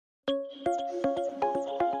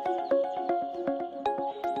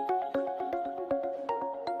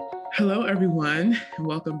Hello, everyone, and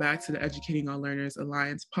welcome back to the Educating All Learners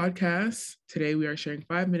Alliance podcast. Today, we are sharing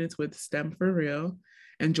 5 minutes with STEM for Real,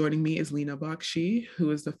 and joining me is Lena Bakshi,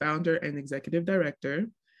 who is the founder and executive director.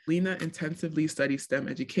 Lena intensively studies STEM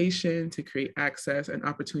education to create access and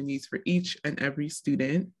opportunities for each and every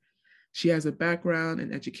student. She has a background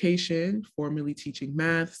in education, formerly teaching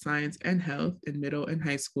math, science, and health in middle and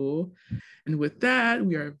high school. And with that,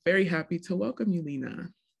 we are very happy to welcome you, Lena.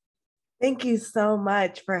 Thank you so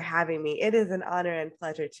much for having me. It is an honor and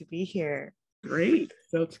pleasure to be here. Great.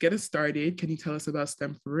 So to get us started, can you tell us about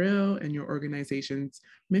STEM for Real and your organization's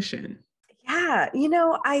mission? Yeah,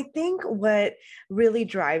 I think what really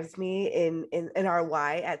drives me in our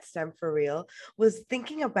why at STEM for Real was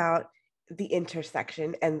thinking about the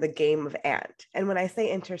intersection and the game of and when I say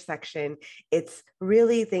intersection, it's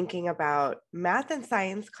really thinking about math and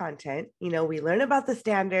science content. We learn about the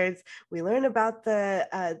standards, we learn about the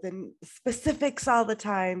specifics all the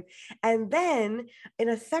time, and then in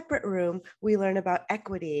a separate room we learn about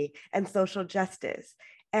equity and social justice.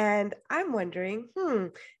 And I'm wondering,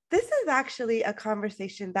 this is actually a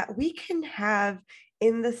conversation that we can have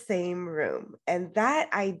in the same room. And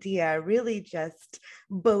that idea really just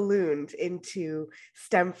ballooned into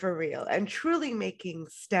STEM for Real and truly making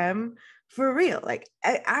STEM for real, like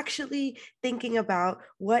actually thinking about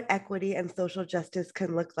what equity and social justice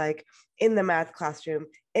can look like in the math classroom,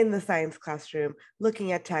 in the science classroom,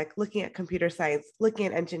 looking at tech, looking at computer science, looking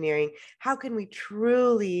at engineering. How can we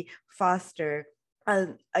truly foster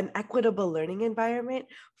an equitable learning environment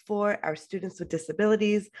for our students with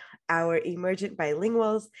disabilities, our emergent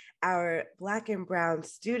bilinguals, our Black and Brown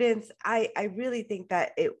students? I really think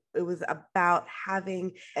that it was about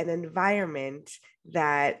having an environment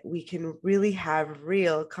that we can really have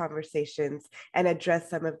real conversations and address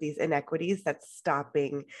some of these inequities that's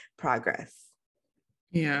stopping progress.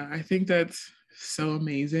 Yeah, I think that's so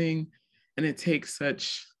amazing. And it takes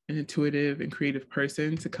such an intuitive and creative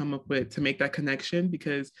person to come up with, to make that connection,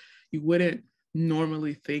 because you wouldn't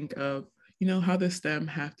normally think of, how the STEM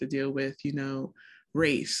have to deal with,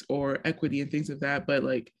 race or equity and things of that. But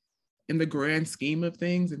like in the grand scheme of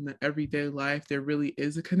things, in the everyday life, there really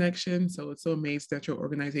is a connection. So it's so amazing that your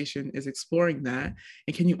organization is exploring that.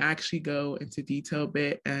 And can you actually go into detail a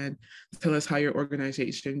bit and tell us how your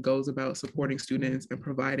organization goes about supporting students and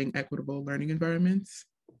providing equitable learning environments?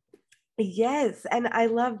 Yes, and I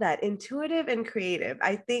love that. Intuitive and creative.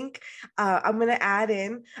 I think I'm going to add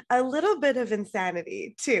in a little bit of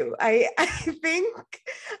insanity too. I think,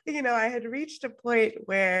 I had reached a point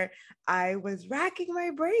where I was racking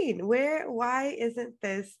my brain. Why isn't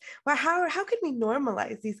this? Well, how can we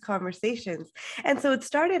normalize these conversations? And so it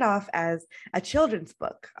started off as a children's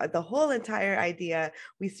book. The whole entire idea,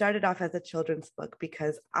 we started off as a children's book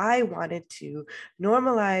because I wanted to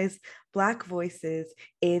normalize Black voices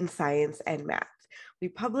in science and math. We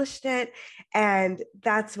published it, and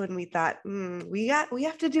that's when we thought, we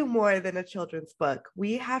have to do more than a children's book.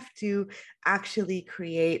 We have to actually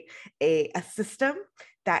create a system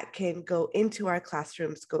that can go into our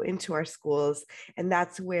classrooms, go into our schools, and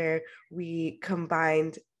that's where we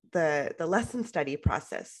combined the lesson study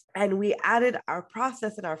process. And we added our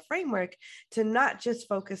process and our framework to not just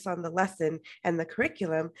focus on the lesson and the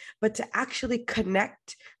curriculum, but to actually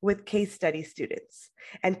connect with case study students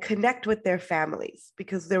and connect with their families,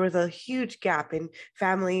 because there was a huge gap in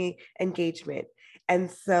family engagement.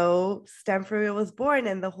 And so STEM for Real was born,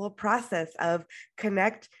 and the whole process of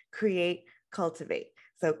connect, create, cultivate.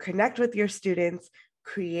 So connect with your students,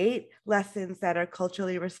 create lessons that are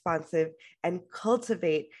culturally responsive, and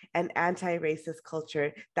cultivate an anti-racist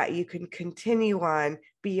culture that you can continue on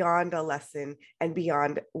beyond a lesson and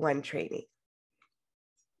beyond one training.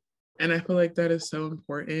 And I feel like that is so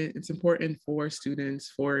important. It's important for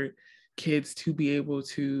students, for kids to be able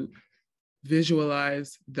to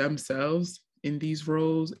visualize themselves in these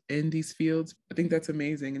roles, in these fields. I think that's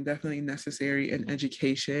amazing and definitely necessary in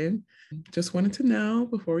education. Just wanted to know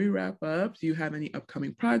before we wrap up, do you have any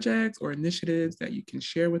upcoming projects or initiatives that you can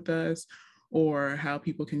share with us, or how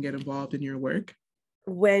people can get involved in your work?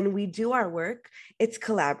 When we do our work, it's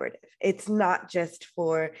collaborative. It's not just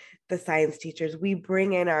for the science teachers. We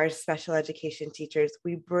bring in our special education teachers.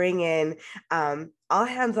 We bring in all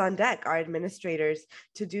hands on deck, our administrators,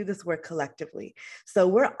 to do this work collectively. So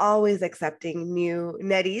we're always accepting new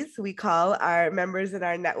netties. We call our members in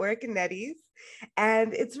our network netties.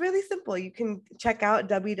 And it's really simple. You can check out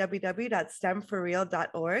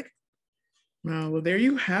www.stemforreal.org. Well, there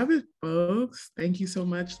you have it, folks. Thank you so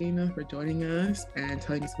much, Lena, for joining us and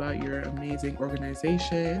telling us about your amazing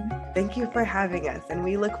organization. Thank you for having us, and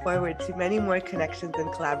we look forward to many more connections and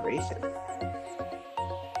collaborations.